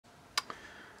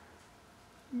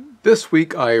This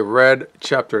week I read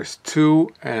chapters 2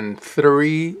 and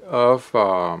 3 of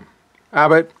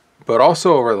Abbott, but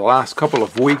also over the last couple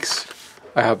of weeks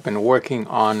I have been working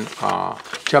on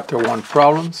chapter 1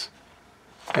 problems.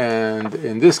 And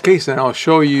in this case, and I'll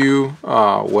show you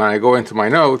when I go into my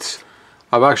notes,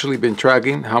 I've actually been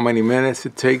tracking how many minutes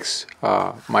it takes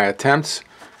my attempts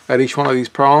at each one of these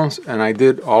problems, and I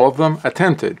did all of them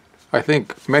attempted. I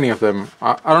think many of them,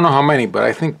 I don't know how many, but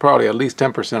I think probably at least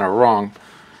 10% are wrong.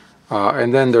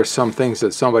 And then there's some things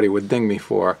that somebody would ding me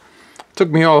for. It took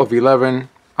me all of 11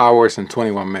 hours and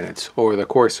 21 minutes over the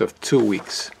course of 2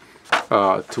 weeks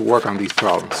to work on these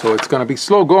problems. So it's going to be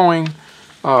slow going,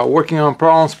 working on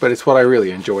problems, but it's what I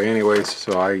really enjoy anyways,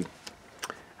 so I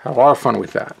have a lot of fun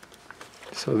with that.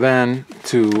 So then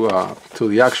to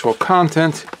the actual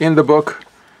content in the book,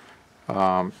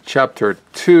 chapter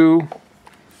 2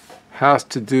 has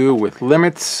to do with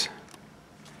limits,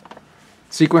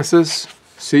 sequences,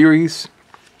 series,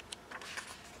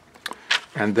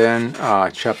 and then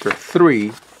chapter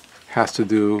 3 has to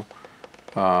do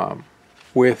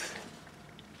with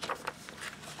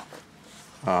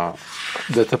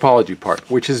the topology part,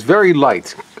 which is very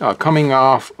light. Coming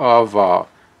off of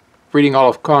reading all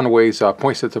of Conway's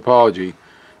points to topology,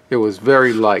 it was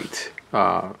very light.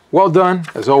 Well done,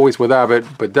 as always with Abbott,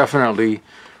 but definitely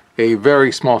a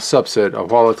very small subset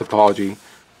of all the topology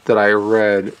that I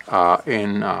read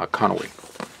in Conway.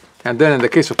 And then in the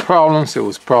case of problems, it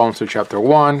was problems for chapter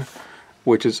 1,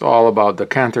 which is all about the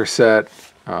Cantor set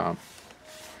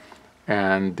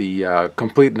and the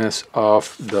completeness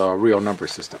of the real number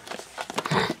system.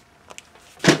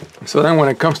 So then when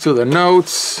it comes to the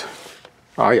notes,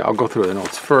 I'll go through the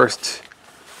notes first.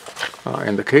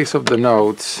 In the case of the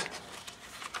notes,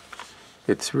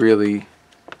 it's really,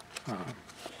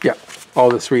 all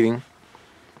this reading.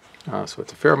 So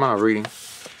it's a fair amount of reading.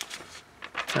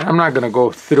 And I'm not going to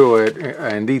go through it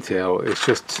in detail. It's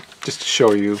just to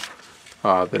show you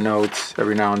the notes.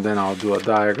 Every now and then I'll do a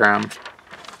diagram.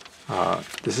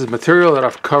 This is material that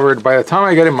I've covered. By the time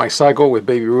I get in my cycle with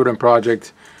Baby Rudin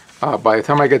project, by the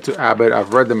time I get to Abbott,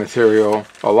 I've read the material,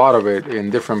 a lot of it in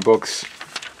different books.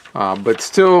 But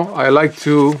still, I like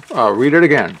to read it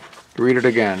again. Read it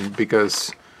again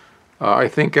because I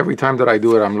think every time that I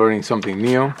do it, I'm learning something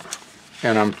new.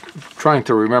 And I'm trying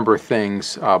to remember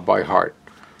things by heart.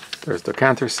 There's the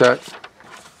Cantor set.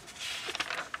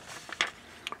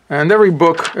 And every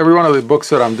one of the books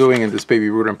that I'm doing in this Baby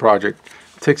Rudin project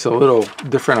takes a little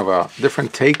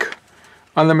different take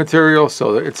on the material,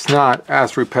 so that it's not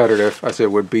as repetitive as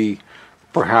it would be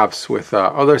perhaps with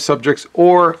other subjects,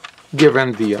 or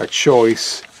given the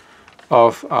choice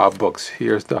of books.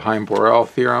 Here's the Hein-Borel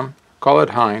theorem. Call it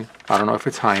Hein. I don't know if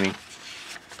it's Heine.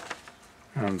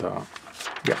 And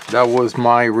yeah, that was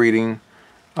my reading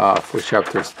for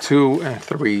chapters 2 and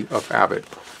 3 of Abbott.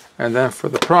 And then for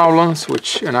the problems,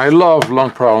 and I love long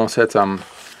problem sets. I'm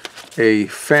a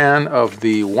fan of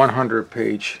the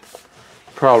 100-page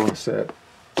problem set.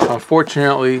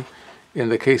 Unfortunately, in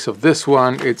the case of this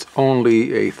one, it's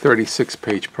only a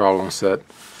 36-page problem set.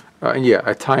 And yeah,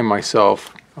 I timed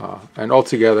myself. And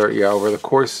altogether, yeah, over the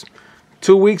course,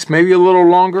 2 weeks, maybe a little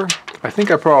longer. I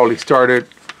think I probably started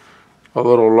a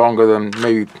little longer than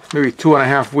maybe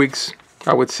 2.5 weeks,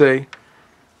 I would say.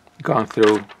 Gone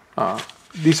through.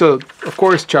 These are, of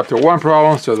course, chapter 1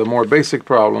 problems, so the more basic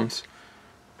problems.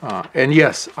 And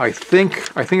yes, I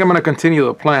think I'm going to continue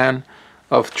the plan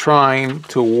of trying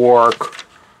to work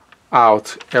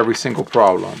out every single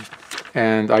problem.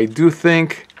 And I do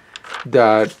think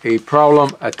that a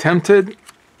problem attempted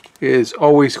is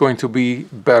always going to be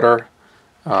better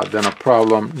than a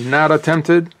problem not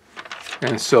attempted.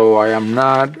 And so I am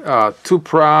not too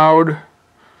proud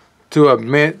to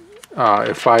admit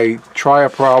if I try a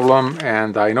problem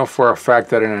and I know for a fact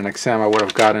that in an exam I would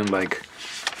have gotten like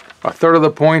 1/3 of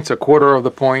the points, 1/4 of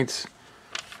the points.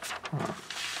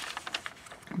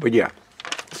 But yeah,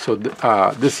 so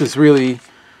this is really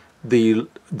the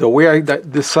way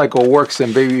that this cycle works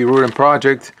in Baby Rudin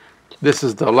project. This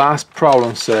is the last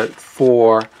problem set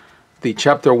for the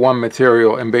chapter 1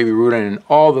 material in Baby Rudin and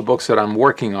all the books that I'm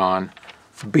working on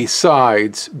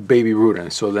besides Baby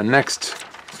Rudin. So the next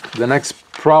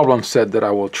problem set that I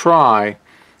will try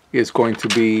is going to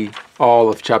be all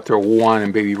of chapter 1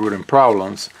 in Baby Rudin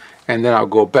problems, and then I'll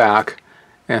go back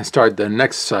and start the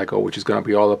next cycle, which is going to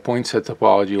be all the point set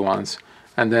topology ones,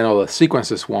 and then all the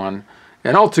sequences one,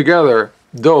 and altogether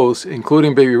those,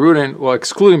 including Baby Rudin, well,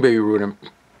 excluding Baby Rudin,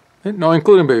 no,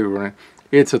 including Baby Rudin,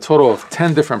 it's a total of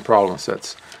 10 different problem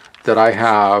sets that I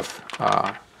have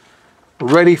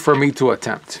ready for me to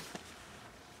attempt.